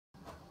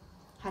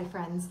Hi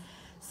friends.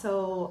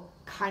 So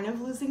kind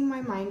of losing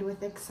my mind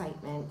with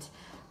excitement,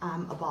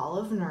 a ball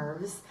of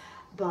nerves,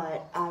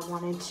 but I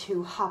wanted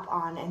to hop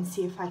on and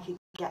see if I could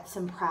get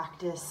some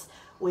practice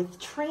with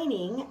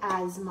training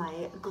as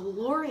my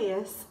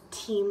glorious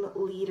team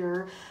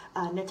leader,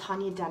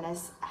 Natanya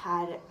Dennis,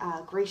 had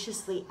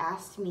graciously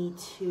asked me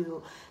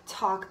to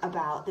talk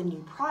about the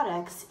new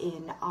products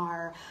in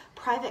our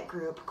private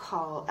group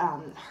called,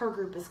 her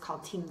group is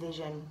called Team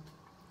Vision.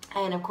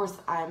 And of course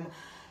I'm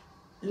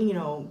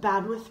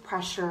bad with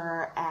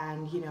pressure,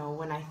 and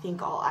when I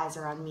think all eyes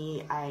are on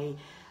me, I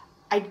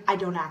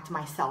don't act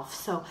myself.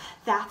 So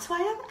that's why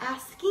I'm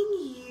asking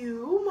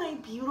you, my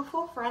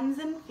beautiful friends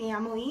and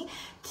family,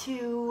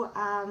 to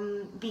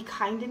be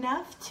kind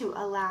enough to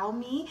allow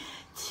me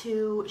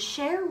to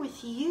share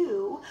with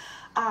you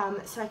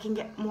so I can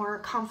get more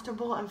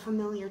comfortable and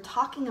familiar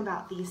talking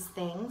about these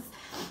things.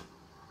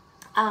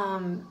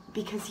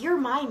 Because you're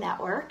my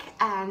network,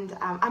 and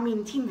I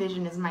mean Team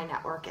Vision is my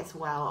network as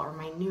well, or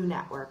my new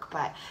network,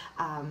 but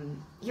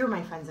you're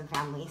my friends and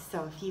family,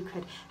 so if you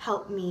could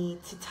help me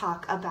to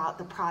talk about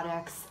the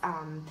products,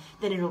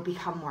 then it'll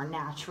become more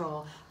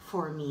natural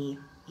for me,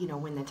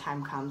 when the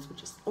time comes,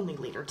 which is only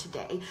later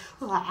today.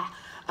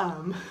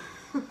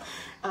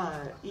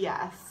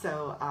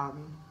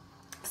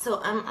 So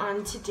I'm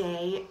on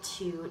today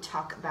to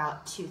talk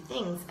about two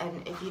things,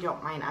 and if you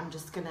don't mind, I'm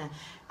just gonna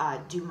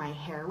do my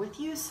hair with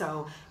you.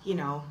 So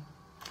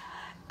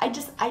I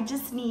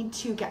just need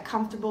to get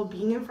comfortable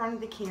being in front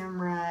of the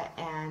camera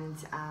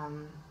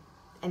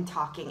and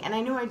talking. And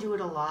I know I do it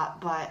a lot,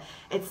 but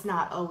it's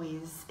not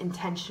always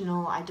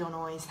intentional. I don't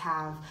always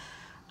have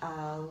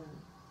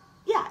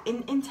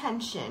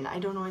intention. I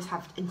don't always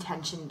have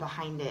intention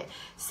behind it.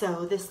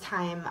 So this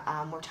time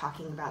we're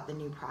talking about the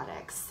new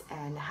products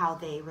and how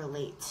they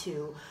relate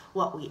to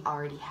what we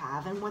already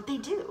have and what they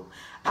do.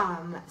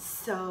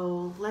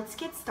 So let's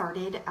get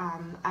started.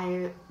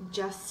 I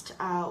just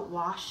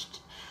washed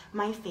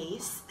my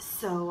face,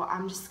 so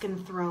I'm just gonna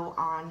throw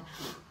on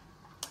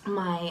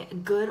my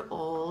good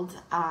old,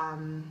 I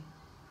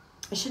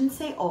shouldn't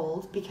say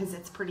old because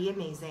it's pretty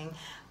amazing,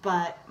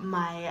 but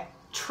my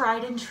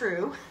tried and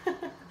true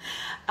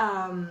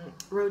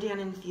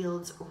Rodan &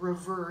 Field's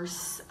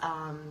Reverse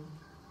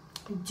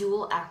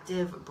Dual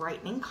Active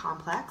Brightening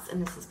Complex,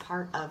 and this is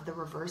part of the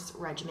Reverse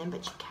regimen,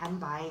 but you can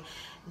buy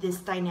this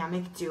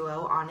dynamic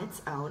duo on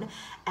its own.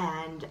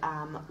 And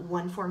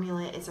one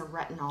formula is a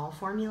retinol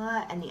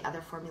formula, and the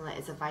other formula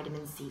is a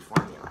vitamin C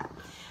formula.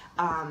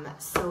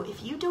 So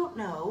if you don't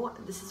know,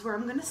 this is where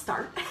I'm going to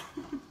start.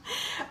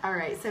 All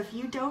right, so if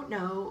you don't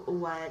know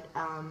what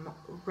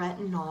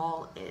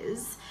retinol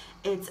is,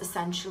 it's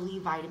essentially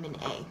vitamin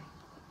A.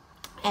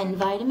 And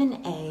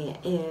vitamin A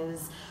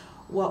is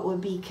what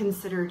would be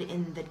considered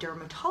in the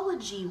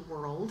dermatology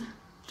world,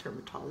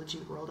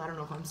 I don't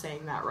know if I'm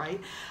saying that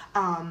right,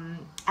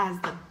 as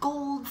the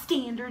gold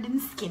standard in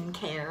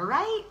skincare,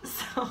 right?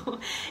 So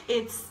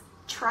it's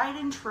tried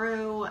and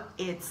true.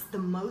 It's the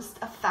most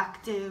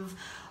effective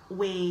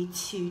way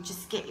to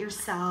just get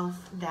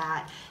yourself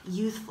that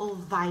youthful,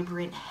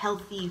 vibrant,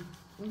 healthy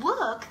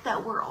look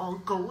that we're all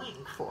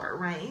going for,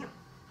 right?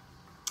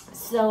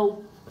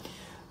 So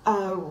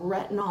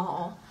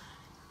retinol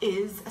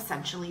is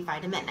essentially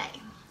vitamin A.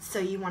 So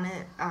you want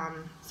to,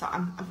 so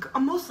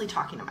I'm mostly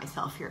talking to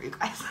myself here, you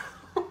guys.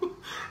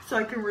 So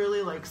I can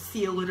really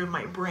seal it in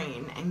my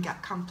brain and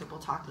get comfortable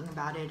talking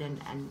about it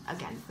and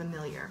again,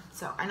 familiar.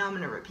 So I know I'm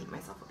going to repeat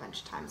myself a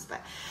bunch of times,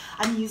 but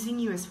I'm using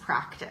you as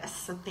practice,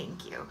 so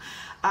thank you.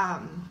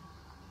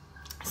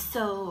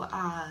 So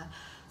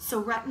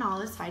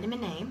retinol is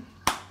vitamin A,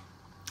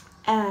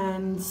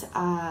 and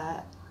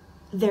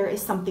there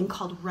is something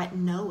called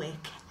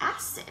retinoic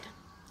acid,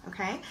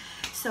 okay?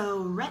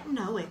 So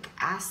retinoic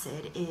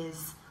acid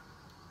is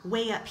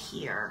way up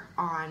here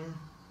on,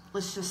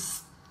 let's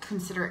just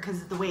consider it,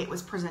 because the way it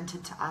was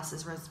presented to us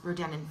as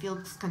Rodan &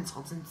 Field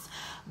consultants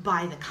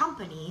by the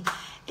company,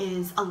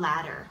 is a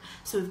ladder.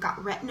 So we've got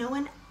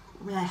retinoic,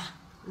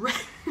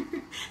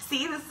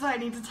 see, this is why I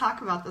need to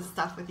talk about this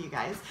stuff with you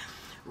guys.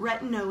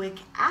 Retinoic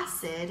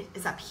acid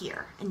is up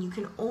here, and you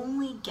can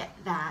only get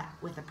that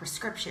with a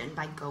prescription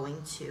by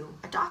going to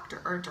a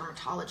doctor or a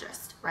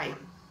dermatologist, right?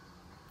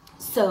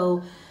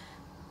 So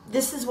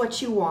this is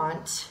what you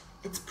want.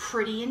 It's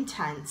pretty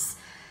intense.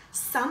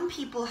 Some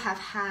people have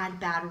had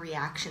bad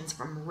reactions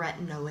from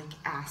retinoic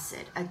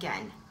acid.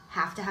 Again,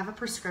 have to have a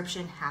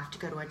prescription, have to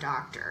go to a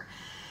doctor.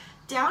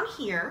 Down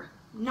here,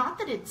 not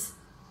that it's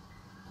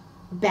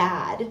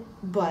bad,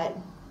 but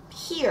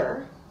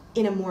here,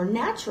 in a more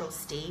natural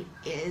state,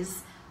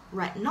 is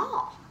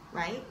retinol,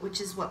 right? Which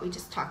is what we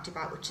just talked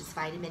about, which is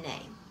vitamin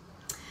A.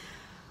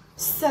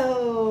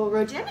 So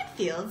Rodan &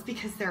 Fields,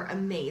 because they're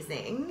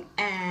amazing,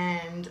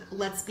 and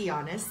let's be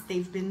honest,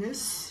 they've been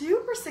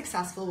super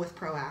successful with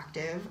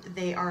Proactive.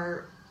 They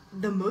are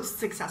the most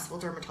successful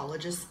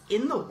dermatologists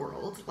in the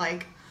world.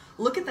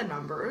 Look at the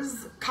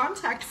numbers.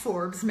 Contact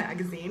Forbes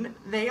magazine.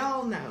 They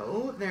all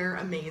know they're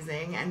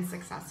amazing and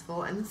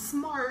successful and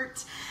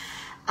smart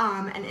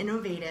and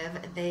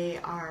innovative. They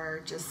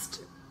are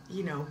just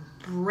you know,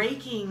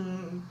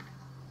 breaking,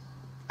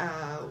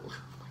 oh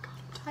my God,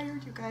 I'm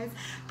tired, you guys,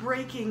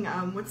 breaking,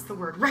 what's the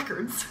word,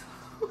 records.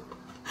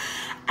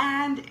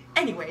 And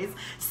anyways,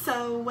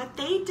 so what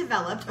they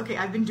developed, okay,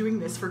 I've been doing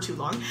this for too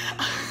long.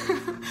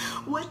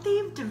 What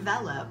they've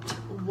developed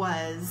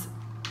was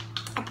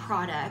a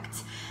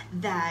product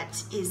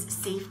that is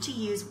safe to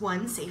use,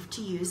 safe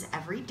to use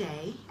every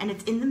day, and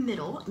it's in the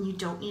middle, and you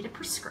don't need a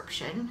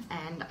prescription,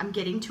 and I'm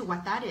getting to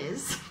what that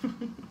is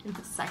in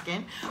a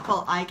second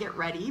while I get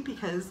ready,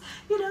 because,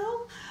 you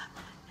know,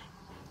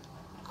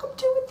 I'm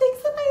doing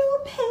things at my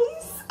own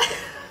pace.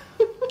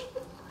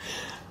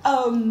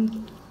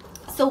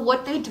 So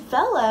what they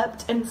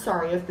developed, and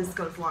sorry if this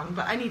goes long,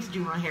 but I need to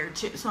do my hair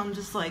too, so I'm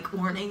just like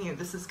warning you,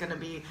 this is gonna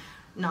be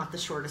not the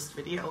shortest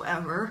video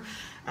ever,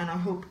 and I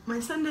hope my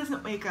son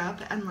doesn't wake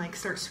up and like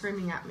start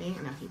screaming at me.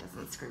 No, he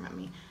doesn't scream at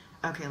me.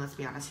 Okay, let's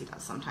be honest, he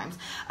does sometimes.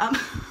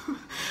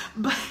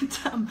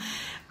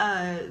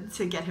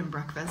 To get him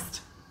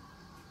breakfast.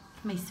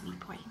 My sweet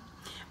boy.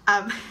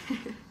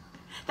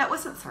 That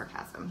wasn't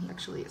sarcasm. He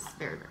actually is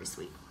very, very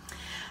sweet.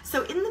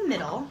 So in the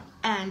middle,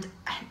 and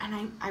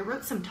I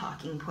wrote some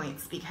talking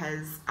points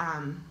because,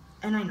 and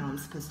I know I'm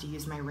supposed to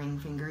use my ring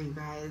finger, you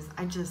guys.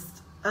 I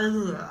just,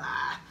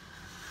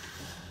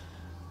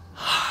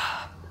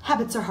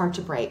 habits are hard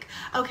to break.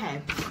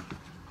 Okay,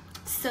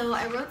 so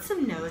I wrote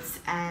some notes,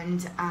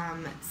 and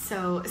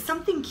so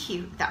something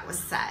cute that was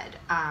said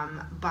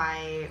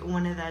by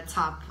one of the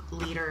top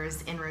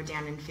leaders in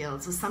Rodan and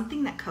Fields was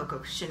something that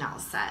Coco Chanel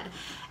said,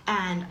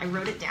 and I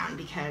wrote it down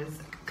because,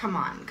 come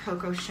on,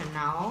 Coco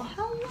Chanel,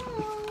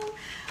 hello.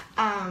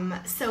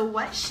 So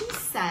what she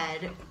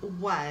said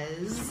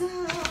was,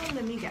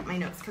 let me get my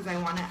notes because I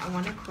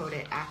wanna quote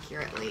it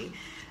accurately.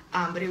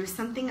 But it was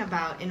something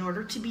about, in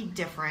order to be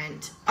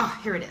different, oh,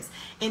 here it is.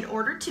 In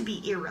order to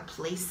be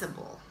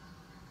irreplaceable,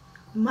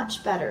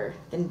 much better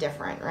than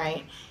different,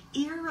 right?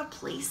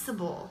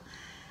 Irreplaceable,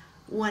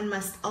 one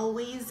must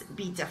always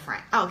be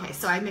different. Okay,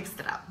 so I mixed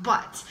it up,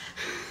 but,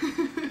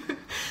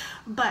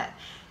 but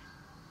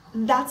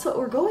that's what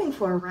we're going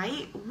for,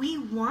 right? We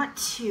want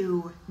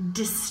to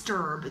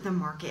disturb the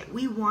market.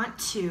 We want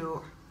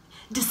to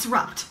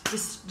disrupt.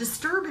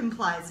 Disturb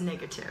implies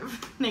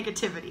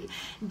negativity.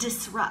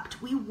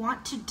 Disrupt. We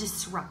want to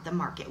disrupt the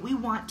market. We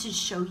want to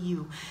show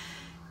you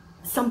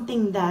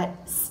something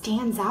that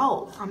stands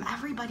out from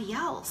everybody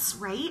else,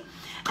 right?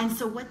 And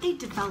so what they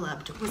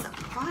developed was a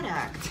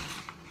product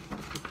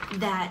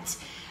that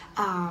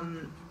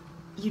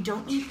you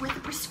don't need with a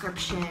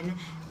prescription,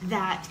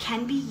 that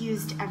can be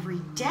used every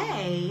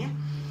day.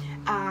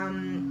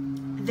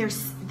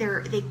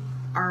 They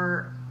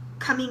are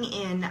coming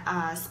in,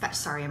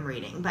 sorry, I'm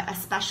reading, but a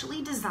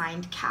specially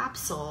designed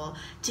capsule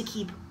to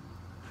keep,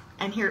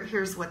 and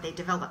here's what they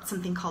developed,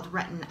 something called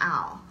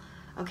retinal.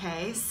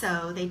 Okay,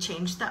 so they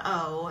changed the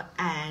O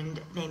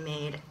and they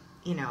made,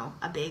 you know,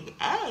 a big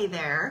A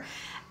there,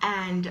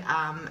 and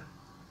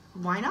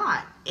why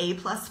not? A++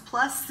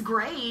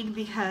 grade,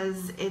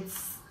 because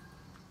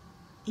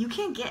you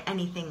can't get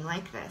anything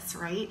like this,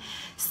 right?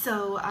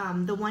 So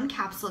the one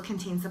capsule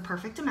contains the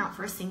perfect amount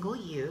for a single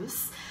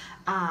use.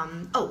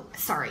 Oh,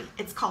 sorry,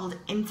 it's called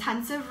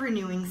Intensive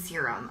Renewing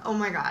Serum. Oh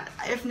my God,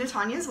 if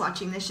Natania's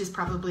watching this, she's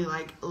probably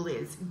like,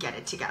 Liz, get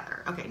it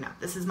together. Okay, no,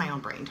 this is my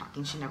own brain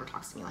talking. She never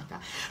talks to me like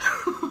that.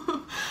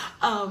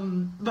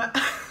 But,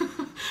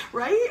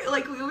 right?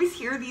 Like, we always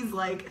hear these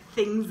like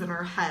things in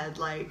our head,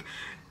 like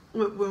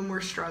when we're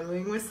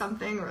struggling with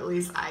something, or at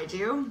least I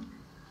do.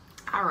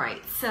 All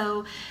right,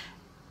 so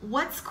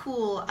what's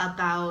cool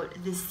about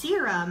the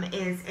serum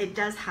is it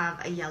does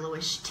have a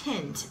yellowish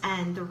tint,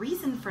 and the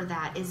reason for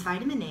that is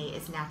vitamin A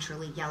is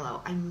naturally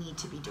yellow. I need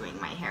to be doing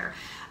my hair.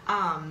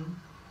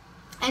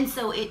 And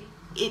so it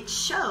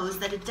shows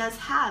that it does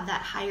have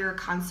that higher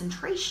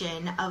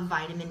concentration of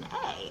vitamin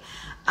A,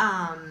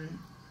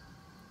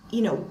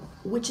 you know,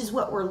 which is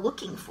what we're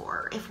looking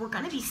for. If we're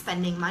going to be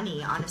spending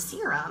money on a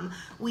serum,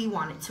 we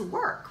want it to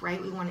work,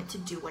 right? We want it to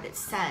do what it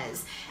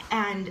says.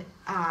 And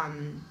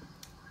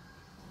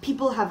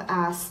people have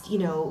asked, you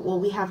know, well,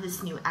 we have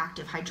this new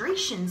active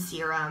hydration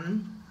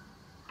serum,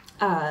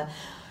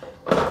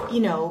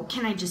 you know,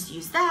 can I just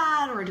use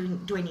that, or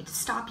do I need to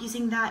stop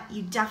using that?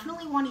 You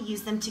definitely want to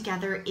use them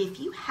together if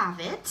you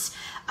have it,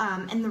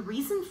 and the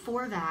reason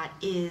for that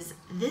is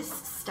this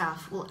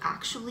stuff will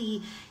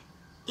actually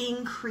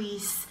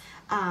increase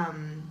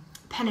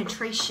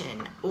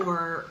penetration,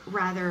 or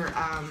rather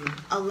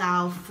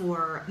allow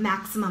for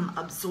maximum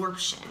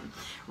absorption,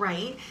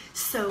 right?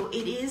 So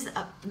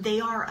they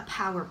are a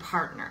power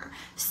partner.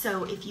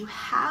 So if you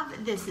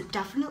have this,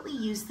 definitely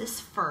use this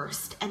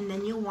first, and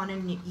then you'll want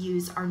to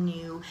use our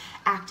new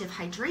active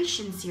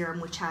hydration serum,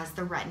 which has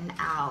the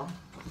retinal.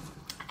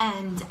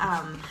 And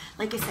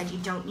like I said, you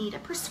don't need a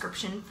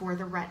prescription for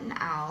the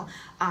retinal,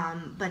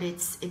 but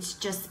it's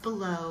just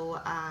below,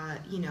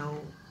 you know,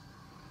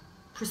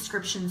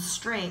 prescription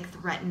strength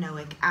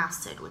retinoic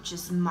acid, which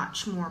is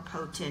much more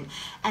potent.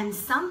 And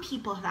some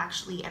people have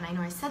actually, and I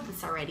know I said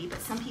this already, but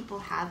some people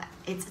have,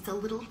 it's a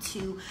little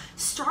too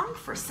strong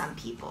for some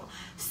people.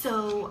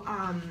 So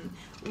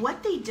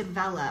what they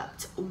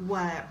developed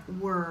were,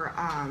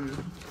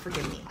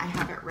 forgive me, I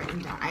have it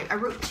written down. I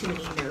wrote too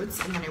many notes,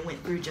 and then I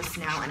went through just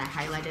now and I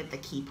highlighted the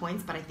key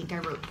points, but I think I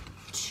wrote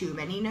too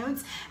many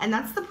notes, and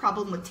that's the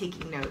problem with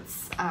taking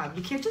notes.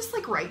 You can't just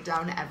like write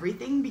down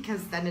everything,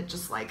 because then it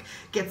just like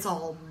gets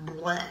all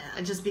bleh.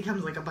 It just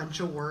becomes like a bunch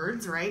of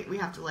words, right? We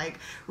have to like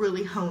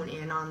really hone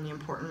in on the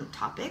important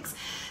topics.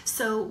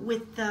 So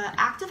with the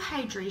active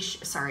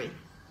hydration,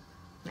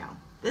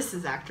 this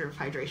is active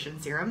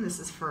hydration serum. This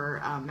is for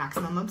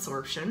maximum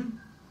absorption.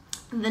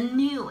 The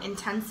new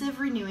intensive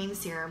renewing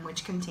serum,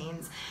 which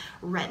contains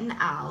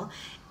retinol,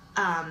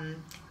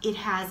 it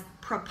has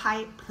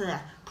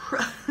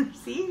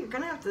see, you're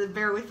gonna have to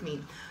bear with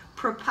me.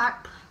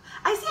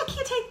 I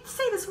can't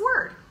say this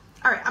word.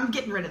 All right, I'm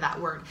getting rid of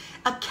that word.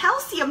 A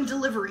calcium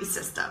delivery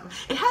system.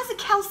 It has a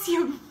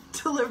calcium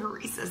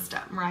delivery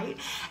system, right?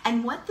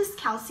 And what this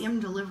calcium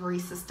delivery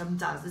system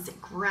does is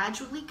it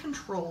gradually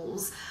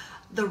controls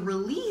the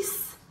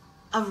release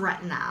of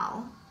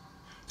retinol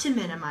to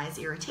minimize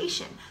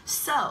irritation.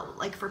 So,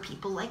 like for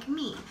people like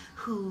me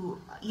who,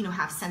 you know,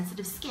 have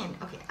sensitive skin.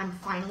 Okay, I'm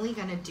finally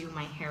gonna do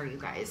my hair, you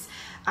guys,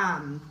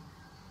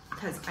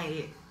 because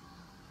I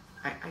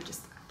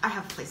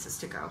have places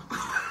to go.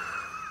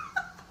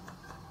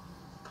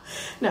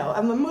 No,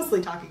 I'm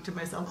mostly talking to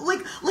myself.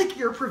 Like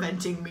you're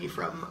preventing me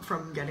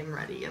from getting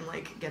ready and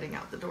like getting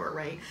out the door,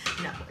 right?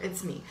 No,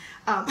 it's me.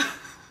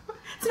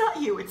 It's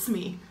not you, it's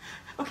me.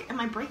 Okay, am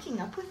I breaking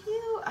up with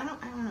you? I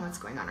don't know what's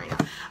going on right now.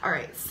 All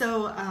right,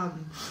 so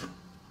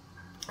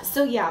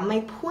yeah,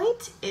 my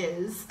point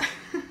is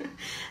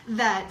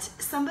that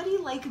somebody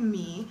like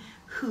me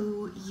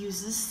who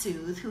uses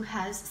Soothe, who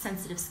has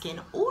sensitive skin,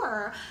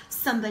 or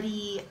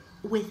somebody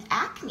with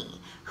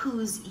acne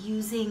who's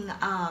using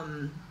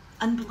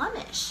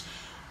Unblemish.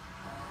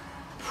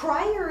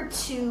 Prior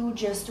to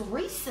just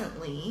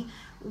recently,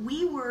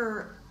 we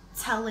were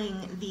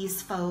telling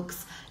these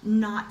folks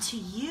not to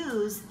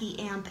use the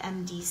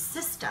AMP-MD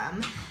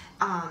system,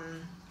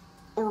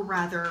 or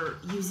rather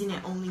using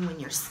it only when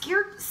your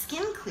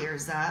skin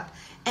clears up.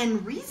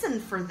 And reason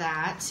for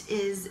that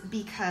is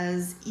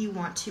because you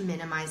want to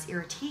minimize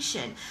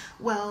irritation.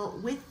 Well,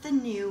 with the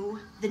new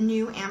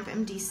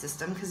AMP-MD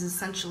system, because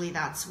essentially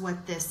that's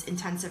what this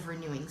intensive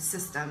renewing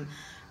system,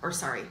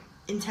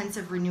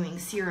 intensive renewing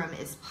serum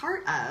is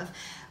part of,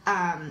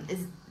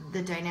 is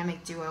the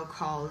dynamic duo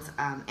called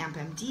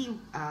AMP-MD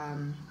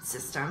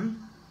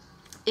system.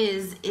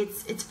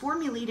 It's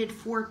formulated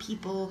for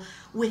people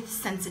with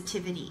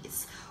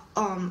sensitivities,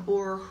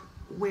 or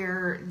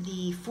where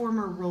the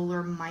former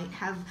roller might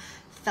have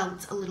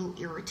felt a little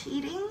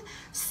irritating.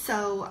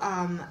 So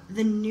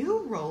the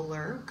new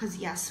roller, because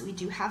yes, we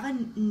do have a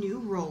new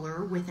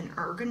roller with an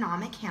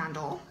ergonomic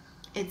handle.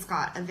 It's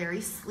got a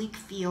very sleek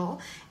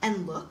feel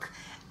and look.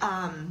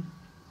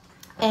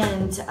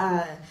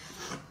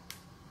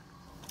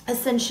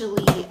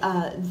 Essentially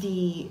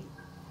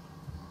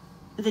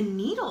the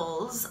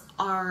needles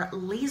are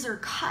laser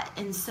cut,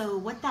 and so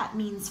what that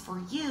means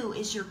for you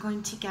is you're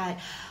going to get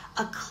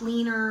a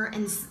cleaner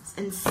and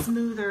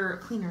smoother,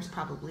 cleaner is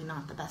probably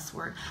not the best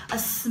word, a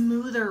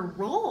smoother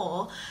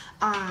roll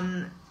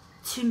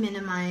to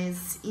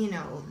minimize, you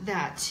know,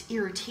 that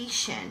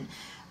irritation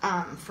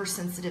for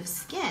sensitive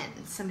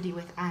skin, somebody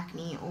with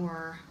acne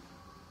or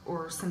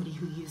somebody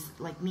who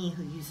like me,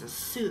 who uses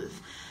Soothe.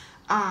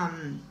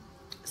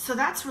 So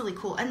that's really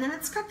cool. And then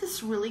it's got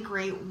this really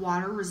great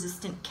water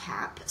resistant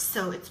cap,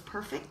 so it's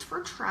perfect for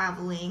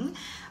traveling.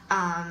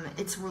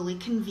 It's really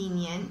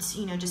convenient,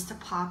 you know, just to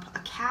pop a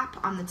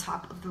cap on the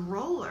top of the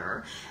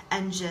roller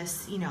and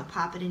just, you know,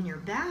 pop it in your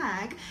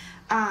bag.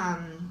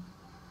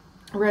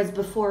 Whereas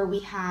before we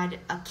had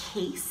a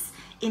case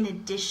in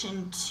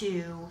addition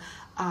to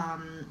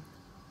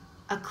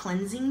a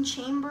cleansing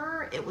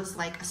chamber. It was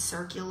like a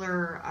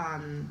circular,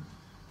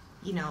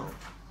 you know,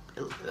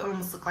 it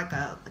almost looked like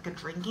a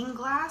drinking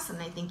glass.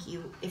 And I think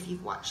if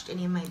you've watched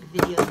any of my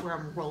videos where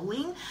I'm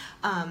rolling,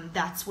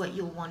 that's what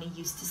you'll want to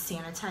use to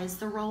sanitize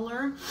the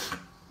roller.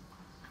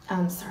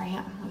 Sorry,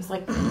 I was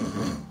like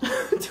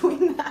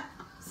doing that.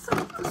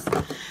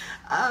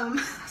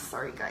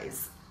 Sorry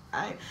guys,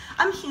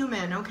 I'm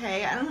human,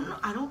 okay? I don't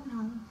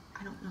know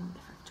if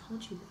I've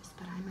told you this,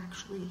 but I'm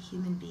actually a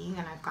human being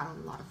and I've got a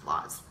lot of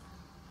flaws.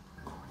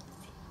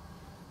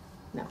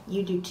 No,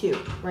 you do too,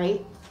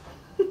 right?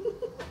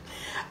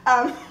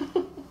 I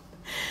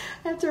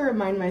have to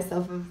remind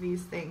myself of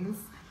these things.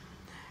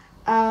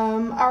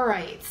 All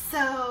right,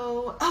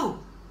 so,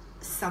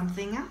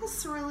 something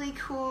else really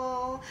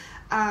cool.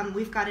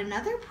 We've got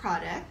another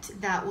product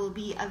that will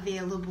be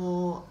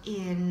available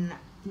in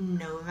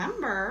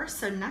November.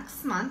 So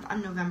next month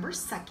on November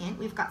 2nd,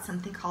 we've got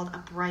something called a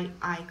Bright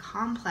Eye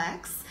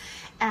Complex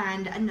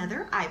and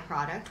another eye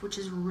product, which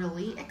is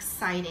really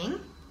exciting.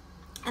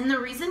 And the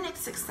reason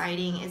it's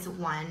exciting is,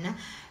 one,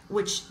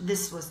 which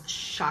this was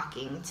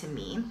shocking to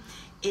me,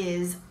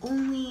 is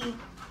only,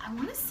 I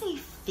want to say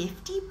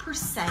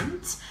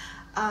 50%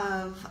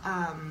 of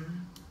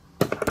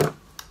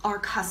our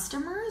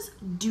customers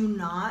do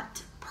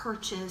not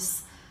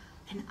purchase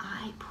an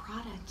eye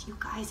product. You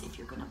guys, if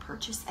you're going to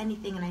purchase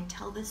anything, and I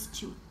tell this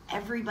to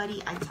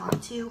everybody I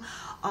talk to,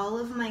 all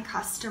of my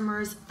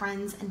customers,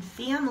 friends, and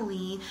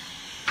family,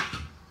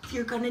 if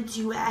you're going to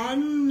do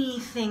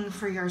anything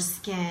for your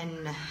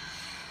skin,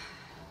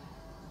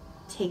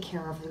 take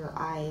care of your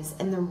eyes.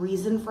 And the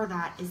reason for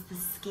that is the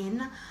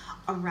skin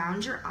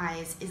around your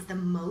eyes is the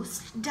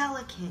most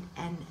delicate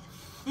and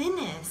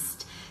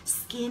thinnest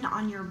skin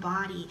on your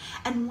body.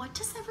 And what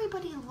does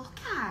everybody look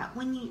at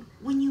when you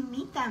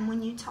meet them,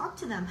 when you talk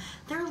to them?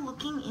 They're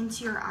looking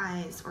into your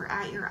eyes or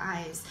at your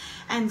eyes.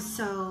 And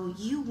so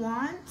you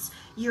want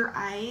your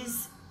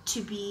eyes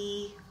to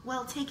be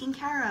well taken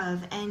care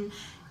of, and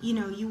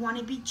you want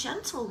to be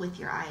gentle with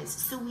your eyes.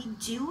 So we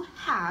do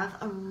have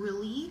a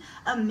really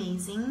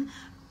amazing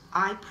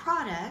eye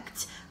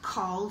product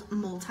called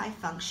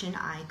Multifunction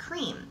Eye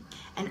Cream.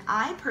 And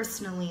I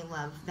personally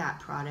love that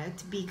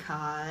product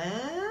because,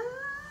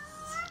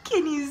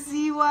 can you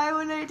see why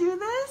when I do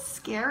this?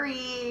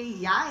 Scary,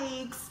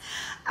 yikes.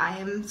 I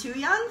am too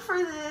young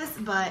for this,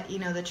 but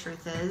the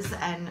truth is,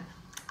 and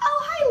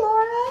oh, hi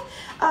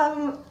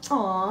Laura.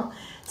 Aw.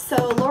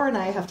 So Laura and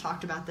I have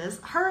talked about this.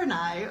 Her and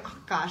I, oh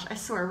gosh, I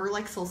swear, we're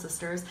like soul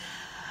sisters.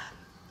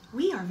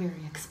 We are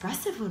very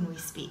expressive when we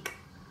speak.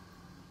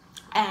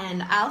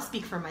 And I'll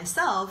speak for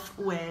myself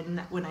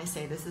when I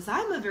say this, is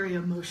I'm a very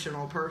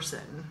emotional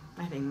person.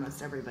 I think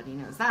most everybody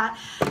knows that.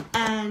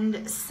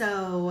 And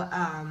so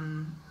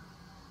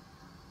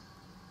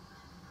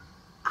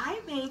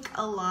I make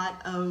a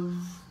lot of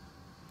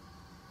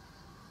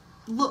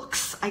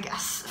looks, I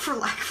guess, for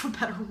lack of a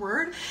better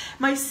word.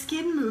 My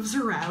skin moves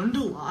around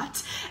a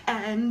lot,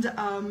 and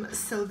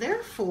so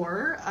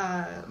therefore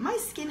my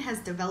skin has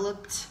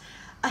developed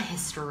a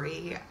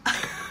history.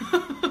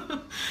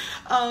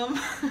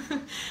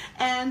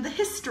 And the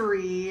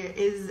history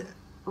is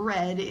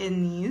read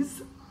in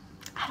these,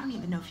 I don't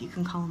even know if you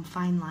can call them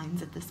fine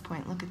lines at this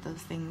point. Look at those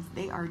things.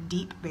 They are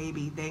deep,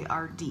 baby. They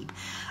are deep.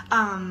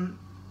 And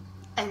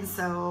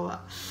so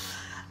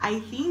I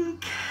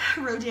think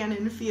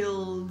Rodan &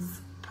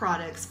 Field's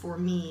products, for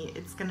me,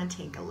 it's going to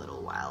take a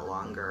little while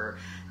longer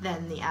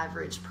than the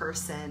average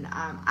person.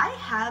 I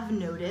have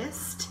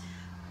noticed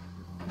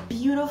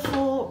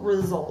beautiful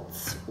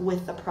results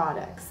with the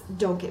products.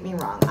 Don't get me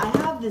wrong. I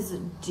have this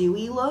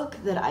dewy look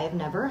that I have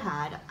never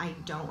had. I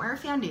don't wear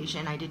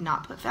foundation. I did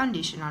not put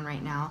foundation on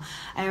right now.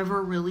 I have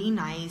a really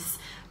nice,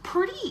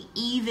 pretty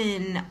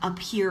even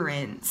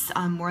appearance,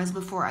 whereas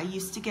before I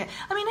used to get,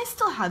 I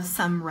still have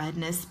some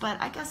redness, but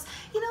I guess,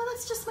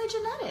 that's just my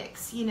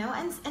genetics,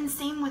 and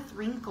same with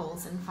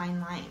wrinkles and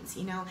fine lines.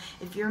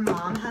 If your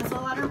mom has a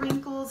lot of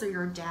wrinkles, or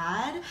your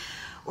dad,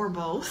 or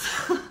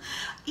both,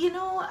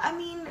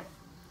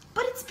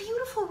 but it's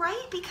beautiful,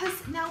 right?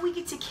 Because now we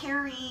get to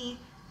carry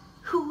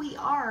who we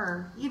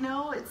are,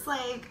 It's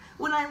like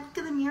when I look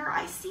in the mirror,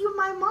 I see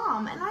my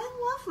mom, and I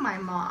love my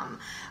mom.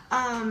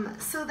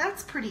 So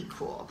that's pretty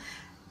cool.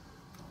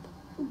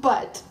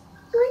 But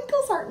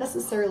wrinkles aren't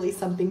necessarily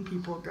something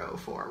people go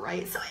for,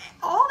 right? So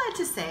all that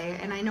to say,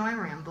 and I know I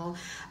ramble,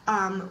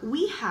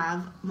 we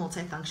have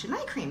Multifunction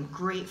Eye Cream,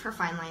 great for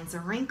fine lines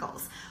and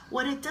wrinkles.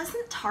 What it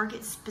doesn't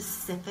target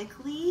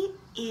specifically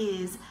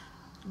is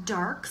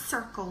dark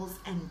circles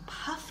and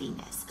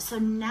puffiness. So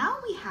now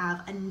we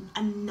have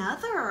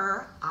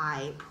another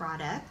eye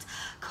product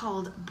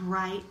called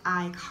Bright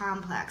Eye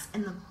Complex.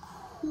 And the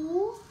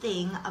cool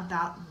thing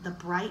about the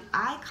Bright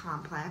Eye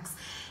Complex,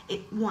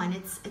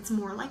 it's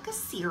more like a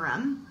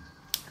serum,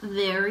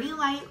 very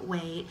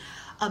lightweight,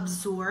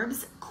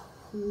 absorbs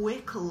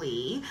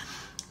quickly.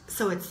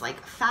 So it's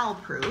like foul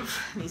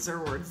proof. These are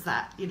words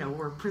that,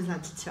 were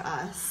presented to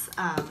us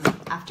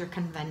after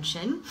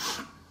convention.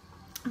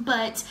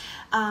 But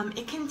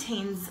it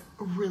contains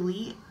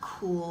really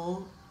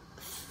cool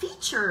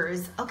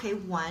features. Okay,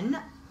 1,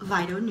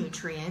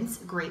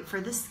 phytonutrients, great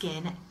for the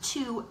skin.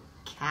 2,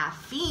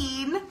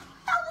 caffeine.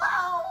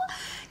 Hello!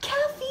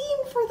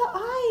 Caffeine for the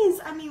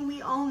eyes.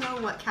 We all know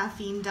what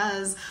caffeine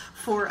does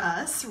for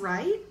us,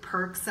 right?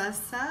 Perks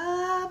us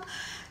up.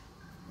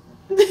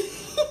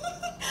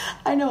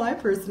 I know I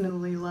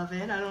personally love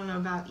it. I don't know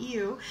about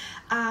you.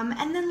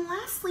 And then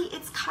lastly,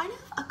 it's kind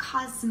of a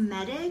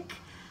cosmetic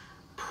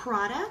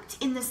product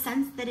in the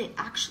sense that it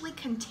actually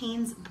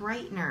contains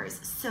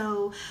brighteners.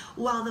 So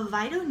while the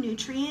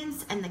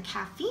phytonutrients and the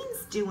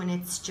caffeine's doing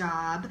its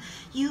job,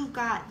 you've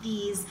got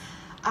these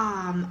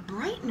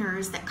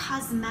brighteners that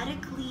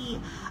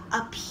cosmetically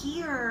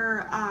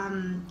appear,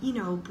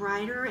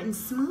 brighter and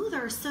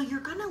smoother. So you're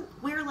gonna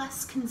wear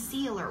less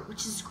concealer,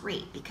 which is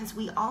great, because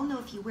we all know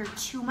if you wear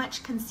too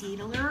much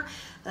concealer,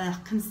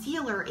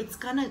 it's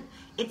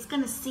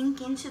gonna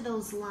sink into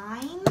those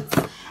lines,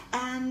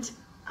 and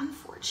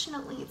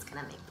unfortunately, it's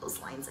going to make those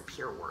lines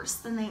appear worse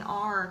than they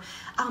are.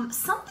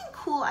 Something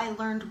cool I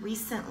learned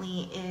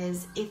recently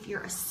is if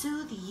you're a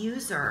Soothe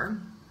user,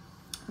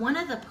 one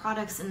of the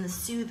products in the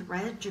Soothe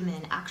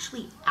regimen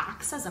actually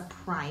acts as a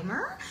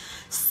primer.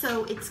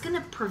 So it's going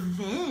to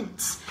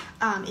prevent,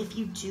 if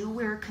you do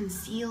wear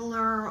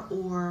concealer,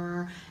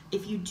 or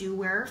if you do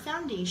wear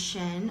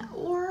foundation,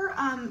 or,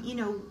 you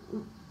know,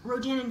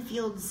 Rodan &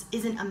 Fields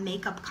isn't a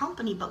makeup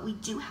company, but we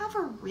do have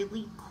a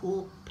really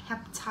cool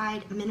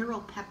peptide,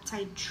 mineral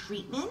peptide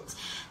treatment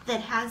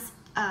that has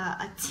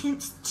a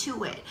tint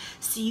to it,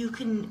 so you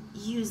can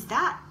use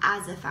that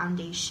as a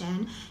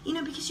foundation, you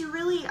know, because you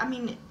really, I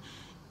mean,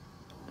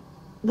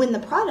 when the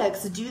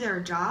products do their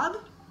job,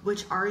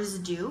 which ours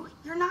do,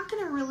 you're not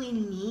going to really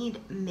need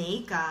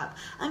makeup.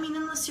 I mean,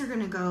 unless you're going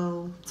to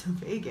go to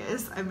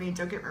Vegas. I mean,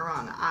 don't get me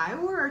wrong, I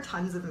wore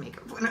tons of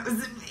makeup when I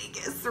was in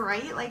Vegas,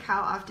 right? Like,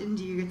 how often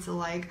do you get to,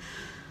 like,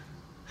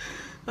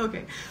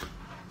 okay,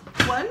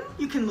 one,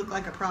 you can look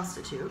like a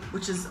prostitute,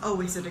 which is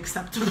always an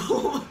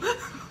acceptable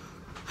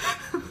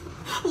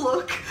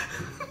look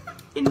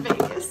in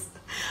Vegas.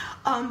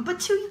 But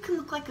two, you can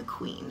look like a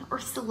queen or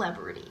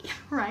celebrity,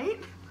 right?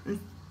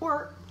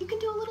 Or you can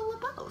do a little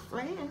of both,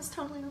 right? And it's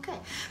totally okay.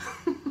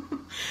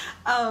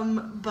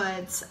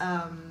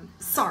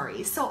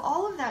 Sorry. So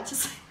all of that to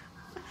say,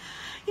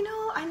 you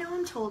know, I know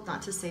I'm told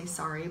not to say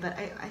sorry, but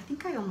I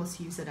think I almost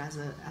use it as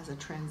a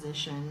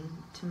transition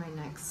to my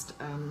next,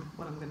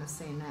 what I'm gonna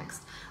say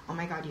next. Oh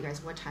my God, you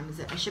guys, what time is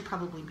it? I should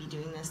probably be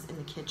doing this in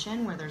the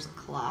kitchen where there's a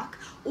clock,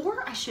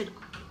 or I should,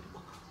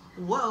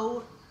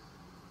 whoa,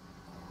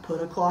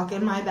 put a clock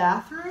in my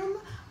bathroom.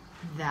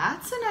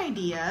 That's an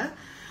idea.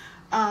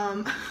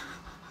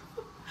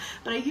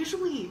 But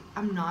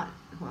I'm not,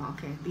 well,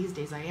 okay, these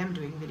days I am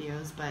doing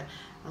videos, but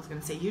I was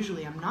gonna say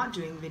usually I'm not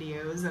doing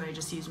videos and I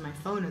just use my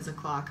phone as a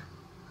clock.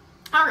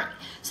 All right,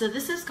 so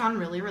this has gone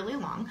really, really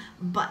long,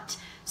 but,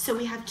 so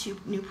we have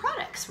 2 new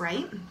products,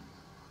 right?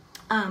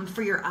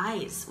 For your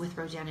eyes with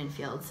Rodan &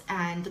 Fields.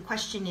 And the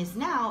question is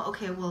now,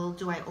 okay, well,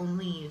 do I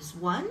only use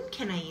one?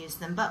 Can I use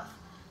them both?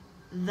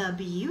 The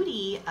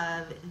beauty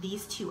of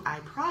these 2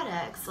 eye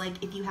products,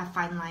 like if you have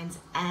fine lines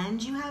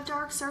and you have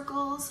dark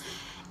circles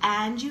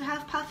and you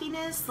have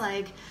puffiness,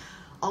 like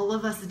all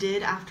of us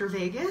did after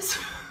Vegas,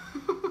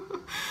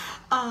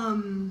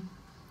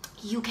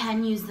 you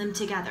can use them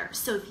together.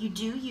 So if you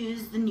do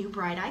use the new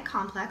Bright Eye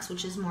Complex,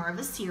 which is more of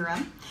a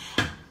serum,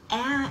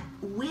 and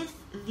with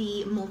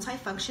the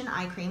multifunction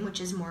eye cream,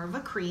 which is more of a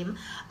cream,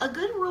 a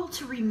good rule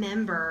to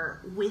remember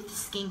with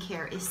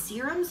skincare is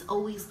serums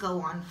always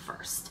go on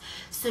first.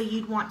 So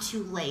you'd want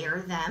to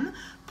layer them,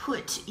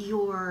 put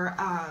your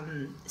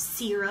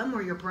serum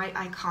or your Bright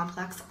Eye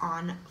Complex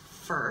on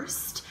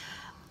first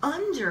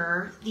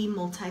under the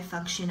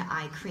multifunction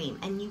eye cream.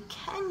 And you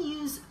can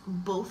use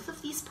both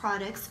of these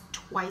products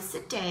twice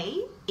a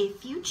day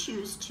if you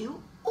choose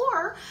to.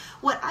 Or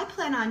what I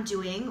plan on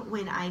doing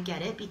when I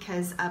get it,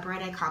 because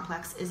Bright Eye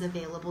Complex is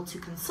available to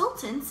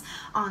consultants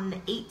on the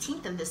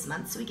 18th of this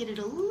month, so we get it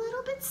a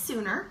little bit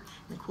sooner.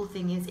 And the cool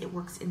thing is it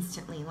works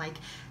instantly. Like,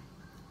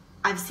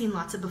 I've seen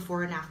lots of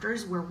before and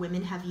afters where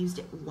women have used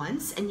it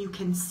once and you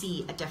can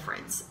see a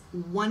difference.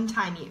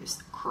 One-time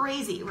use.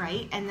 Crazy,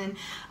 right? And then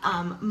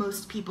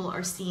most people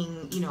are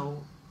seeing, you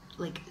know,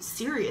 like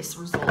serious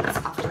results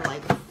after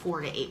like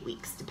 4 to 8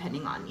 weeks,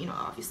 depending on, you know,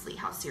 obviously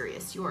how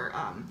serious your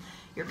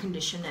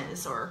condition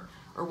is or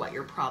what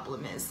your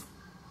problem is.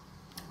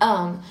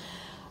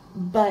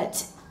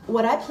 But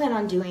what I plan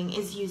on doing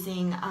is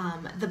using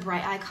the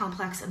Bright Eye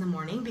Complex in the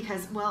morning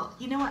because, well,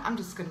 you know what? I'm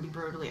just going to be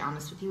brutally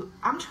honest with you.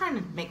 I'm trying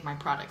to make my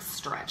products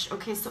stretch,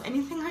 okay? So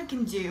anything I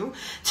can do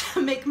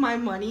to make my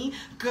money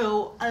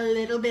go a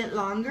little bit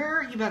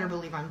longer, you better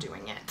believe I'm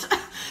doing it.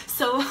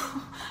 So,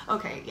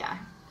 okay, yeah.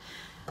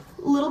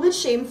 A little bit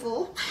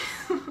shameful.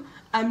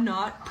 I'm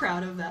not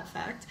proud of that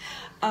fact.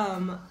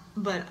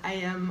 But I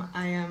am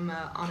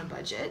on a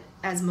budget,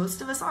 as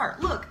most of us are.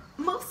 Look,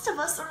 most of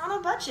us are on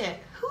a budget.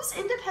 Who's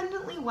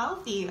independently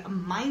wealthy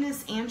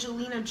minus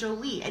Angelina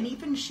Jolie? And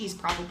even she's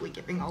probably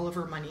giving all of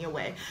her money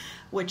away,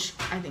 which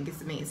I think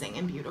is amazing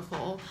and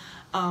beautiful.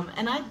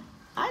 And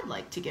I'd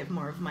like to give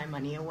more of my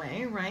money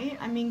away, right?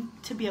 I mean,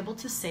 to be able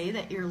to say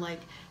that you're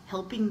like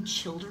helping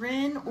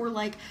children, or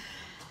like,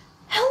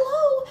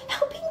 hello,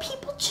 helping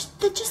people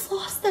that just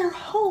lost their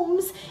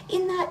homes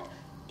in that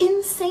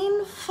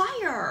insane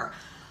fire.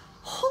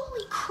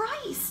 Holy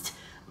Christ.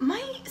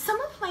 Some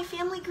of my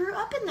family grew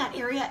up in that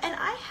area, and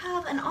I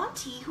have an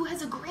auntie who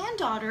has a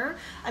granddaughter.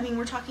 I mean,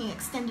 we're talking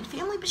extended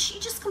family, but she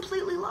just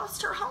completely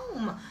lost her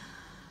home.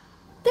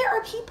 There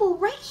are people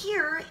right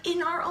here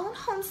in our own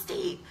home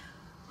state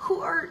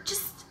who are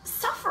just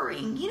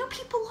suffering. You know,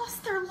 people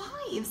lost their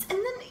lives. And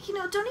then, you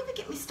know, don't even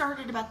get me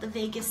started about the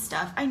Vegas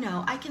stuff. I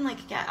know, I can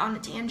like get on a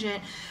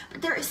tangent,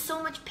 but there is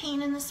so much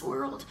pain in this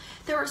world.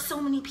 There are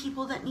so many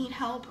people that need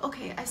help.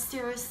 Okay, I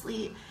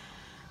seriously,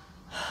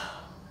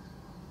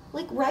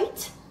 like,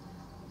 right?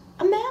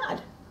 I'm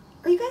mad.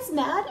 Are you guys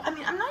mad? I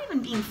mean, I'm not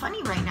even being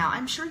funny right now.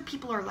 I'm sure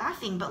people are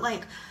laughing, but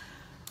like,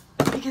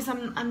 because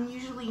I'm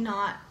usually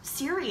not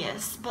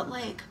serious, but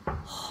like,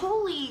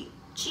 holy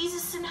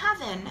Jesus in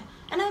heaven.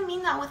 And I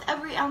mean that with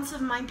every ounce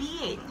of my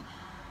being.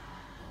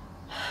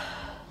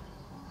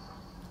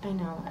 I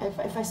know.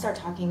 If I start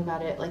talking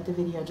about it, like the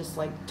video just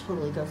like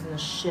totally goes in the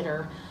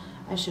shitter.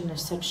 I shouldn't have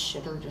said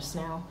shitter just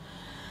now.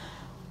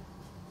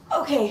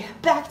 Okay,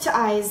 back to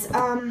eyes.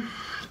 I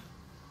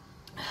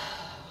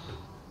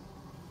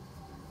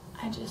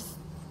just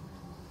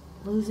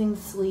losing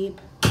sleep.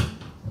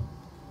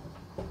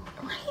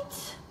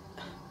 Right?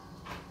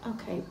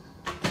 Okay.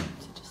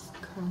 To just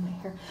curl my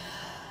hair.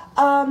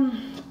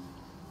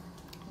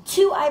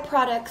 2 eye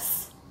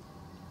products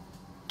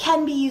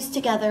can be used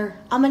together.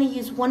 I'm gonna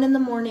use one in the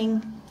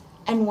morning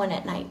and one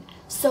at night.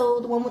 So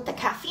the one with the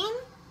caffeine,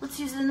 let's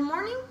use it in the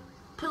morning.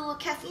 Put a little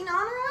caffeine on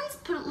our eyes.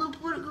 Put a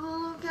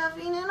little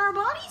caffeine in our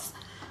bodies.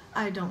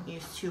 I don't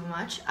use too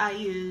much.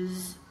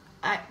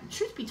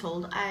 Truth be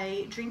told,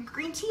 I drink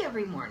green tea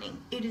every morning.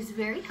 It is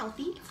very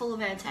healthy, full of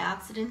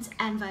antioxidants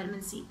and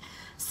vitamin C.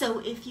 So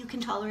if you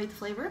can tolerate the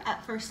flavor,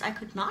 at first I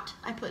could not.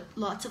 I put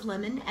lots of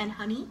lemon and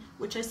honey,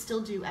 which I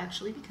still do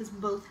actually, because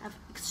both have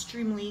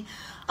extremely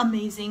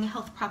amazing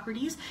health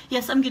properties.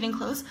 Yes, I'm getting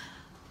close.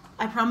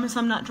 I promise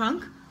I'm not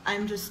drunk.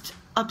 I'm just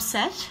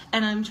upset,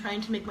 and I'm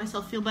trying to make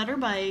myself feel better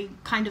by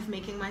kind of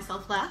making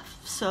myself laugh.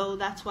 So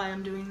that's why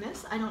I'm doing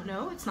this. I don't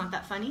know. It's not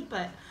that funny,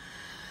 but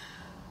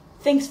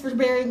thanks for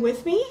bearing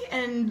with me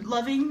and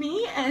loving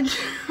me. And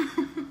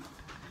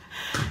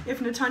if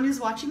Natanya's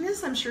watching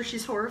this, I'm sure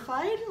she's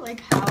horrified.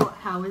 Like,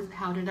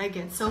 how did I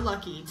get so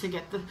lucky to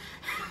get the...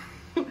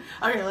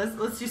 Okay,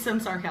 let's do some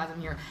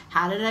sarcasm here.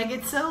 How did I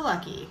get so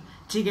lucky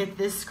to get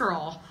this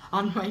girl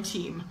on my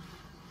team?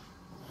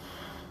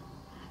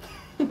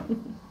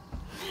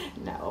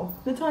 No,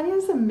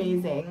 Natanya's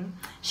amazing.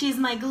 She's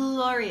my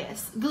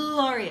glorious.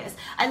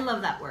 I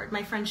love that word.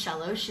 My friend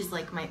Shello, she's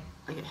like my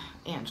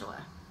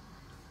Angela,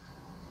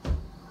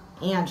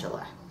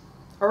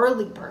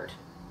 early bird.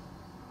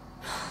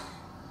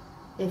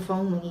 If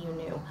only you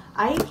knew.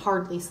 I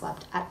hardly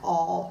slept at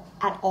all.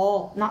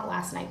 Not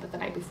last night, but the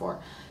night before.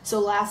 So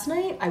last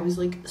night I was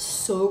like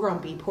so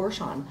grumpy. Poor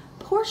Sean.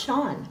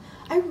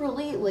 I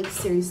really, like,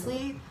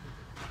 seriously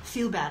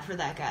feel bad for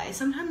that guy.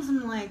 Sometimes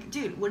I'm like,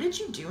 dude, what did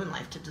you do in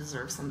life to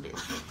deserve somebody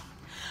like that?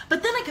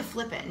 But then I could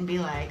flip it and be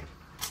like,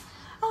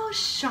 oh,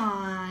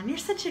 Sean, you're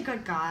such a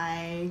good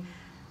guy.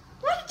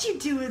 What did you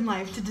do in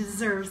life to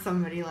deserve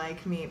somebody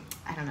like me?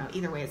 I don't know.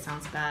 Either way, it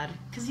sounds bad,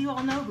 because you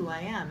all know who I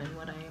am and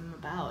what I am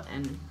about.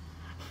 And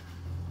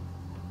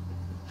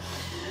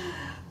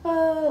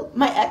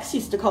my ex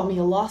used to call me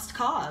a lost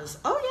cause.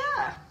 Oh,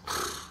 yeah.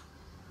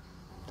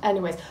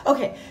 Anyways,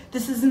 okay,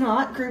 this is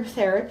not group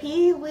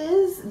therapy,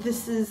 Liz.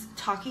 This is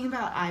talking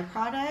about eye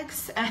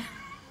products, and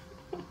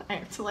I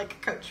have to,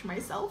 like, coach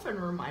myself and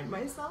remind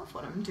myself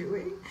what I'm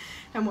doing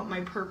and what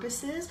my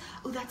purpose is.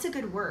 Oh, that's a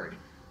good word.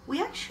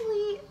 We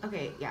actually,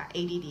 okay, yeah,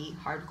 ADD,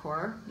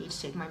 hardcore, need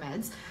to take my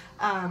meds.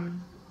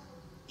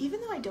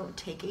 Even though I don't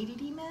take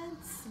ADD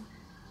meds,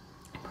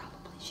 I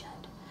probably should.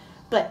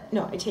 But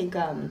no, I take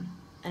an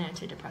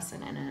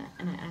antidepressant and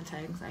an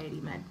anti-anxiety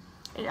med.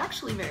 It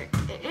actually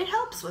it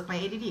helps with my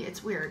ADD.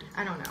 It's weird.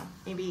 I don't know.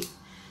 Maybe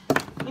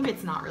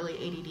it's not really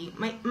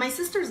ADD. My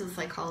sister's a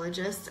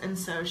psychologist, and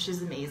so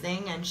she's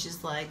amazing, and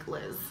she's like,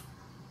 Liz,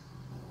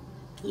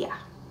 yeah,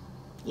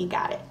 you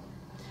got it.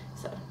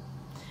 So,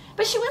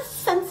 but she was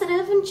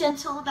sensitive and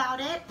gentle about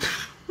it.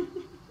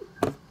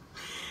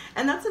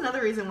 And that's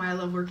another reason why I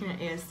love working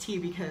at AST,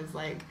 because,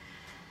 like,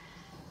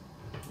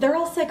 they're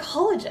all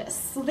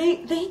psychologists. So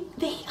they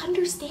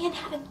understand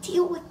how to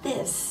deal with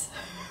this.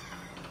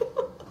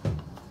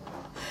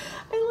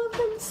 I love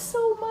them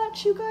so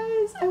much, you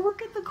guys. I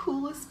work at the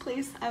coolest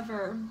place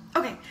ever.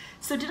 Okay,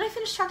 so did I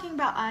finish talking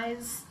about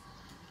eyes?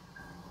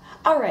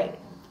 All right.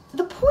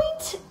 The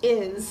point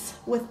is,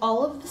 with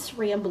all of this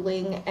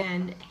rambling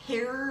and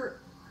hair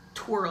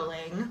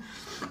twirling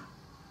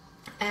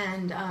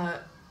and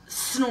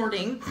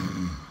snorting,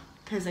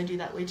 because I do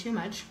that way too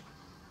much,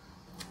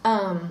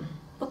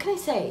 what can I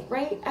say,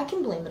 right? I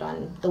can blame it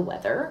on the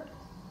weather.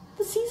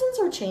 The seasons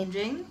are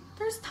changing.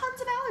 There's tons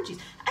of allergies.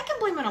 I can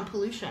blame it on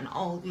pollution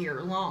all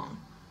year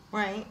long,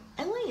 right?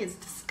 LA is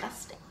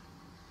disgusting.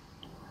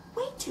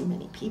 Way too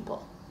many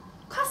people.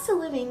 Cost of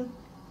living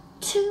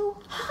too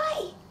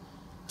high.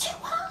 Too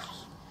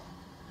high.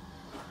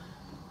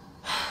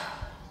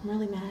 I'm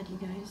really mad, you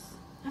guys.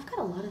 I've got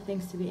a lot of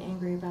things to be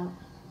angry about.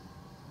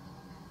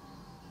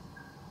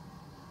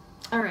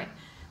 All right,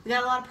 we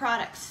got a lot of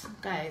products,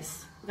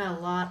 guys. We got a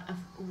lot of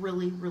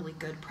really, really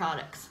good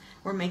products.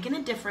 We're making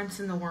a difference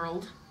in the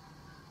world.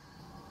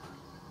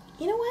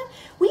 You know what?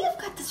 We have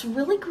got this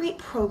really great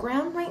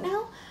program right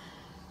now.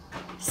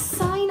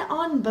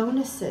 Sign-on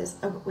bonuses.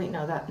 Oh, wait,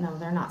 no,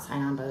 they're not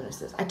sign-on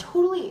bonuses.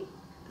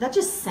 That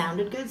just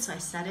sounded good, so I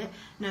said it.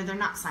 No, they're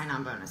not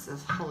sign-on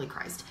bonuses. Holy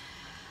Christ.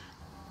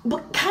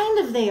 But kind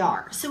of they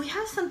are. So we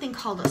have something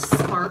called a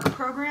Spark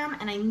program,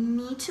 and I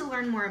need to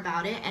learn more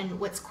about it. And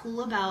what's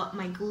cool about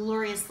my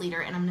glorious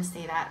leader, and I'm going to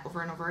say that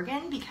over and over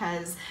again,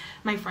 because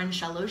my friend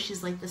Shello,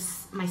 she's like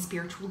my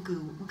spiritual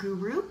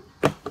guru.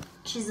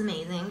 She's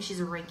amazing. She's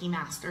a Reiki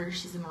master.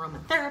 She's an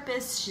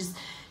aromatherapist.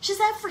 She's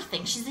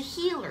everything. She's a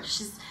healer.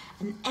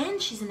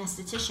 And she's an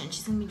esthetician.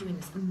 She's gonna be doing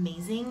this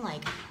amazing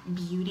like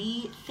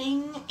beauty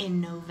thing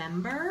in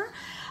November,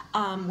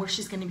 where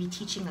she's gonna be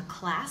teaching a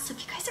class. So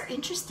if you guys are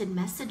interested,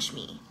 message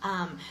me.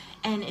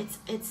 And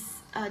it's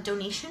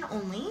donation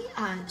only,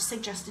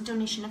 suggested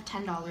donation of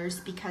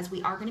 $10, because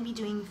we are going to be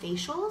doing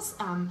facials,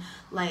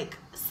 like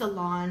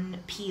salon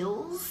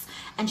peels,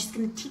 and she's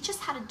going to teach us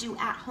how to do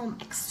at-home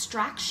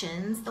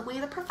extractions the way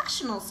the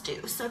professionals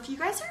do. So if you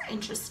guys are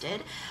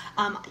interested,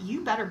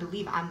 you better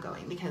believe I'm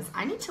going, because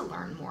I need to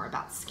learn more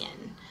about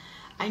skin.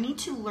 I need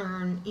to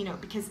learn, you know,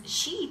 because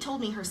she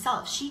told me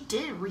herself, she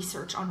did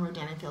research on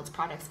Rodan & Field's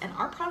products, and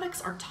our products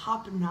are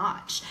top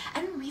notch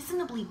and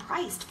reasonably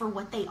priced for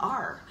what they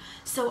are.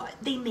 So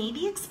they may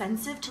be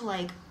expensive to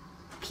like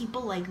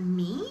people like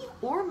me,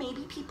 or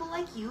maybe people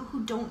like you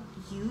who don't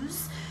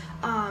use,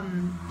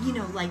 you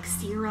know, like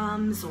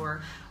serums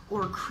or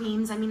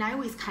creams. I mean, I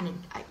always kind of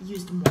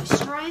used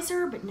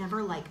moisturizer, but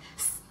never like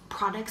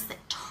products that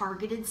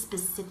targeted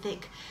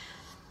specific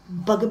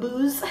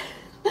bugaboos.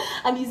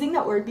 I'm using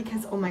that word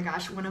because, oh my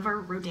gosh, one of our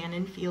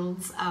Rodan &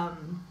 Field's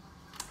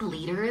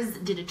leaders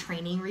did a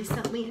training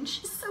recently, and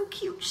she's so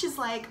cute. She's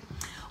like,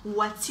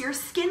 what's your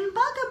skin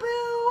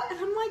bugaboo? And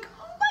I'm like,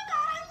 oh my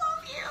God, I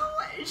love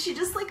you. And she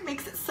just like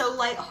makes it so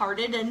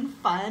lighthearted and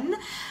fun.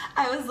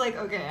 I was like,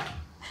 okay,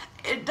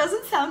 it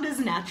doesn't sound as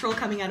natural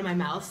coming out of my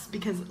mouth,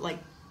 because like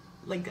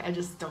I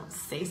just don't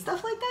say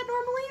stuff like that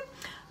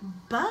normally.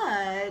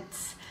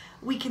 But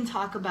we can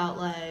talk about,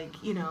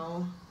 like, you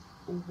know,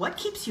 what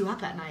keeps you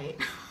up at night?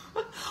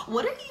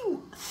 What are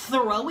you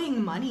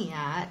throwing money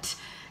at,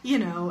 you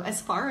know,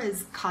 as far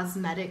as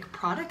cosmetic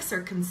products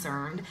are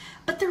concerned?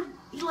 But they're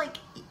like,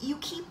 you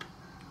keep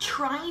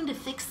trying to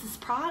fix this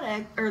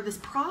product or this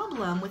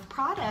problem with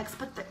products,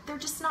 but they're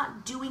just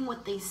not doing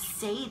what they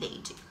say they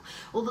do.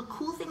 Well, the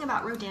cool thing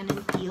about Rodan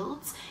 &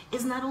 Fields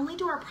is not only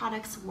do our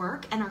products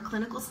work, and our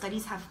clinical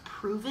studies have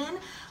proven,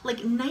 like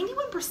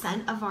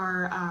 91% of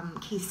our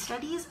case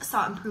studies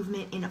saw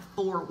improvement in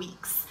 4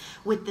 weeks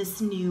with this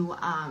new,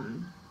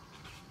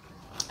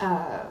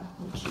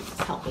 Jesus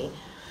help me,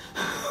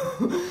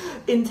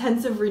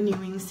 intensive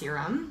renewing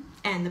serum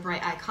and the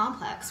Bright Eye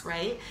Complex,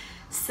 right?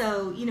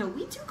 So, you know,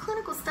 we do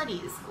clinical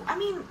studies. I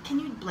mean, can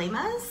you blame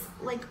us?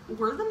 Like,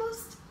 we're the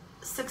most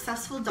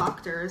successful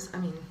doctors. I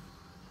mean,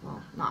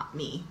 well, not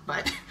me,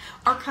 but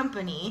our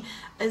company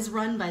is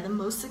run by the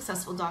most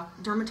successful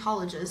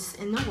dermatologists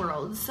in the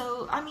world.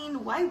 So, I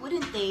mean, why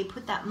wouldn't they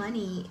put that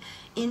money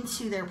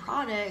into their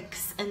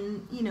products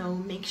and, you know,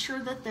 make sure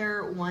that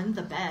they're, one,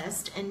 the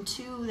best, and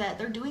two, that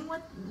they're doing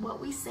what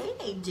we say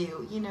they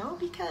do, you know,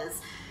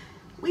 because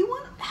we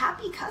want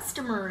happy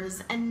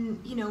customers.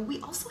 And, you know,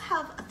 we also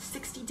have a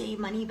 60-day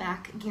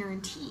money-back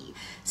guarantee.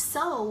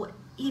 So,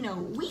 you know,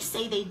 we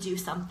say they do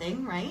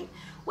something, right?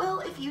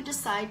 Well, if you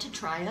decide to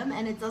try them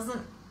and it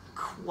doesn't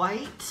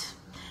quite,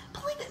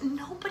 but like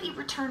nobody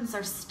returns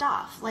their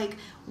stuff, like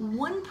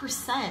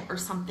 1% or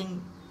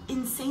something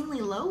insanely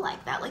low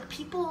like that. Like,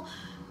 people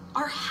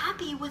are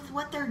happy with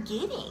what they're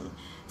getting.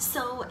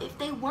 So if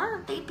they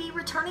weren't, they'd be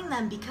returning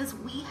them, because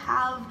we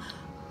have,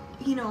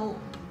 you know,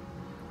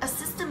 a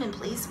system in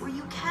place where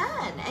you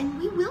can, and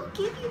we will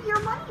give you your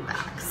money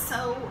back.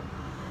 So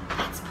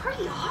that's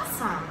pretty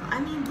awesome.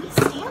 I mean, we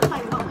stand by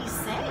what we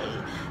say.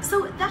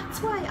 So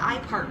that's why I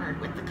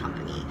partnered with the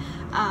company.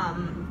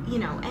 You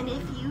know, and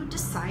if you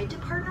decide to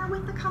partner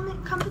with the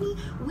company,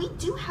 we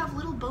do have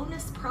little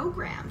bonus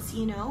programs,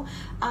 you know,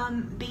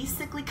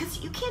 basically, because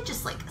you can't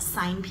just like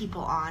sign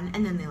people on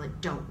and then they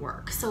like don't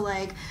work. So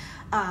like,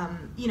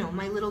 you know,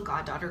 my little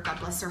goddaughter, God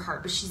bless her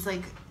heart, but she's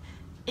like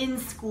in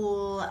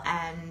school,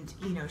 and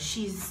you know,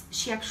 she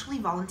actually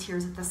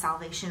volunteers at the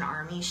Salvation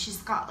Army. She's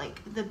got like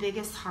the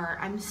biggest heart.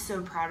 I'm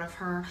so proud of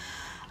her.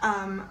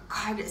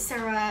 God,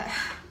 Sarah,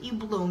 you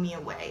blow me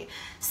away.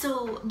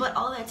 So, but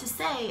all that to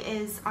say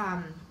is,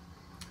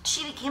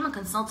 she became a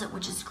consultant,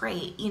 which is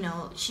great. You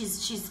know,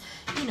 she's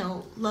you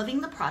know,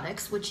 loving the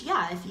products, which,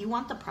 yeah, if you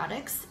want the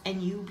products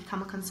and you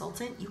become a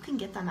consultant, you can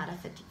get them at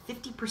a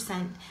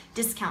 50%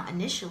 discount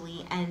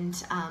initially,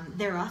 and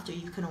thereafter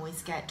you can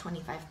always get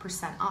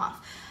 25%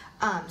 off.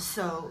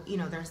 So, you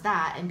know, there's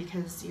that, and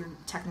because you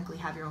technically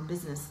have your own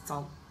business, it's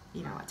all,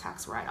 you know, a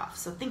tax write-off.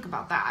 So think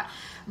about that.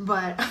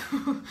 But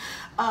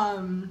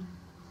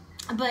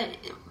but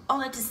all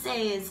that to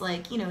say is,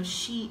 like, you know,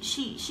 she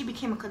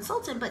became a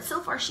consultant, but so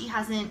far she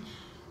hasn't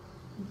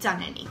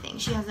done anything.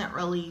 She hasn't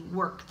really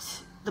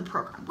worked the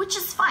program, which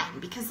is fine,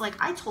 because like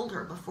I told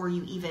her before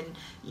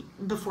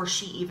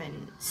she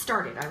even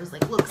started, I was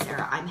like, look,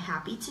 Sarah, I'm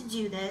happy to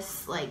do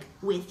this, like,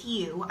 with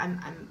you.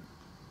 I'm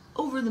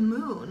over the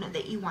moon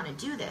that you want to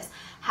do this.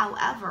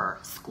 However,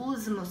 school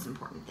is the most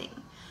important thing.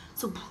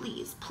 So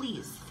please,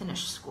 please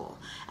finish school.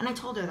 And I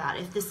told her that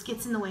if this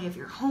gets in the way of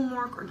your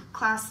homework or your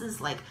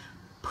classes, like,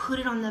 put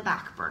it on the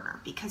back burner,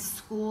 because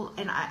school,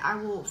 and I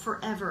will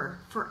forever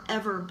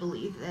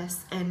believe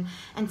this and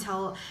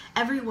tell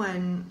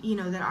everyone, you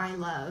know, that I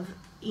love,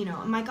 you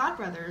know, my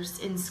godbrother's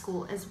in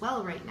school as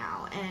well right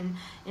now,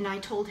 and I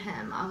told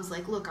him, I was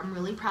like, look, I'm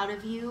really proud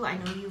of you. I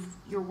know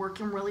you're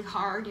working really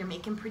hard. You're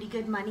making pretty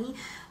good money,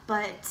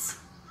 but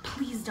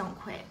please don't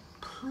quit.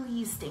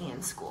 Please stay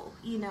in school,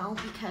 you know,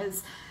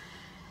 because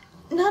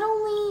not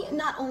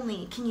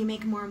only can you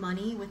make more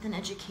money with an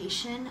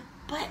education,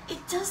 but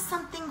it does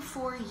something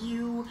for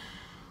you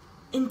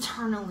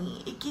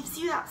internally. It gives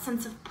you that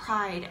sense of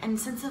pride and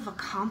sense of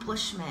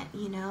accomplishment,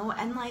 you know,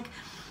 and like,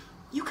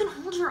 you can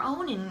hold your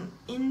own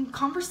in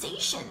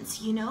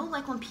conversations, you know,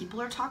 like when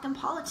people are talking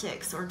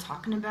politics or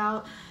talking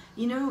about,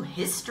 you know,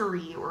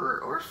 history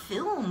or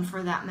film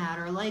for that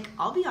matter. Like,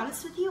 I'll be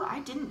honest with you, I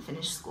didn't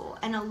finish school.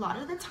 And a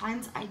lot of the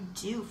times I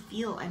do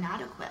feel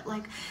inadequate.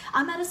 Like,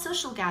 I'm at a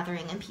social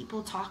gathering and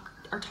people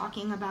are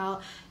talking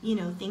about, you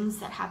know, things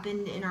that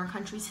happened in our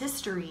country's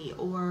history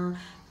or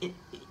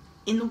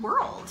in the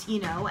world, you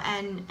know,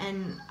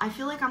 and I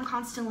feel like I'm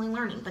constantly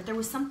learning. But there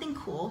was something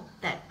cool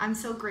that I'm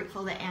so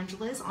grateful that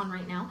Angela is on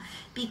right now,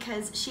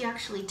 because she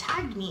actually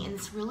tagged me in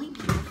this really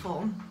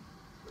beautiful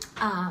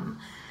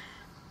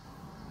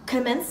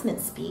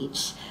commencement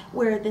speech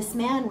where this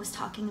man was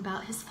talking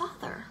about his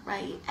father,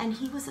 right? And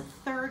he was a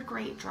third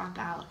grade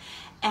dropout,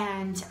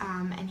 and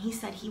he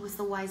said he was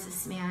the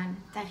wisest man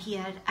that he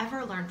had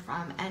ever learned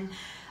from. And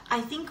I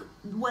think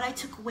what I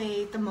took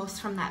away the most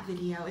from that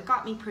video, it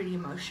got me pretty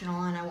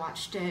emotional and I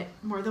watched it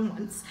more than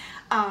once,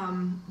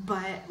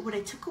 but what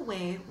I took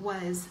away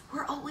was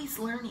we're always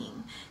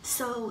learning.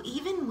 So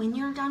even when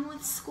you're done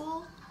with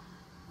school,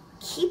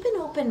 keep an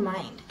open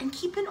mind and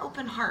keep an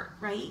open heart,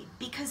 right?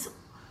 Because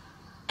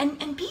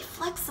and be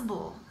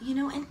flexible, you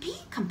know, and be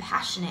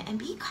compassionate and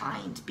be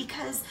kind,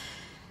 because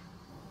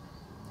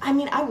I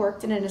mean, I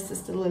worked in an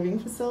assisted living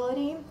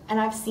facility and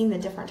I've seen the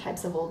different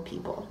types of old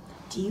people.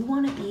 Do you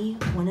want to be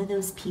one of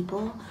those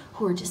people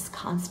who are just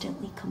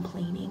constantly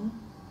complaining?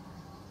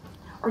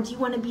 Or do you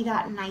want to be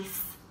that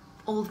nice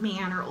old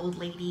man or old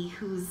lady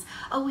who's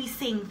always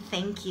saying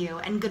thank you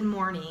and good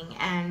morning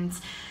and,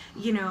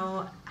 you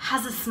know,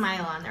 has a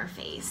smile on their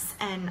face?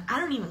 And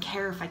I don't even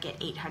care if I get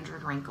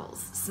 800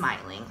 wrinkles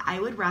smiling. I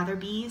would rather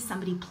be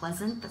somebody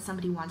pleasant that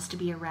somebody wants to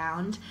be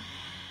around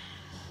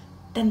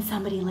than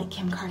somebody like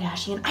Kim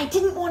Kardashian. I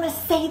didn't want to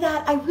say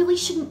that. I really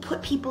shouldn't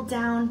put people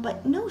down,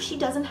 but no, she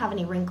doesn't have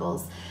any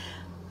wrinkles.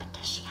 But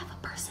does she have a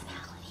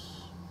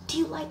personality? Do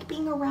you like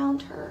being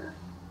around her?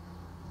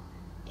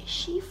 Is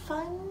she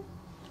fun?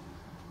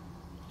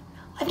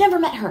 I've never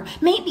met her.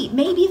 Maybe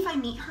if I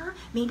meet her,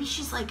 maybe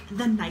she's like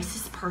the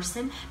nicest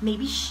person.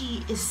 Maybe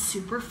she is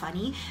super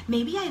funny.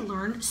 Maybe I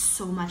learned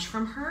so much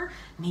from her.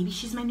 Maybe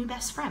she's my new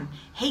best friend.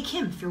 Hey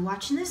Kim, if you're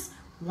watching this,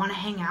 want to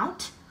hang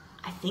out?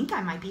 I think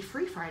I might be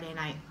free Friday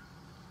night.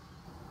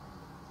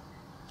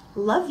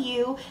 Love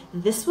you.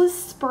 This was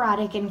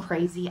sporadic and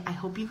crazy. I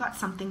hope you got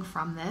something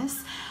from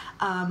this.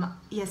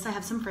 Yes, I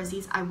have some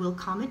frizzies. I will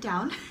calm it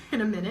down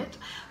in a minute,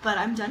 but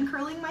I'm done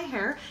curling my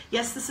hair.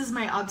 Yes, this is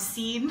my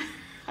obscene,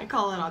 I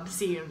call it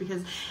obscene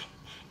because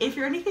if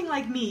you're anything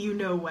like me, you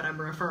know what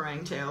I'm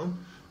referring to.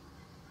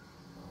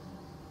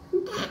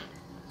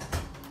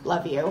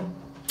 Love you.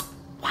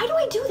 Why do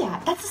I do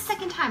that? That's the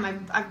second time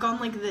I've gone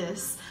like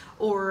this.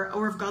 Or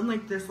I've gone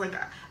like this, like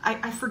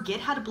I forget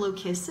how to blow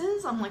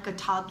kisses. I'm like a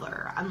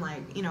toddler. I'm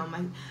like, you know,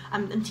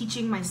 I'm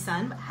teaching my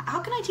son.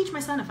 How can I teach my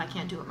son if I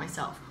can't do it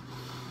myself?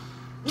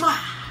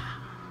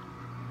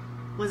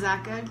 Was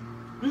that good?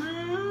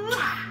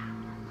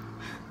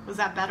 Was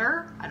that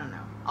better? I don't know.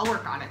 I'll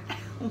work on it.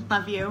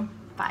 Love you.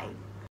 Bye.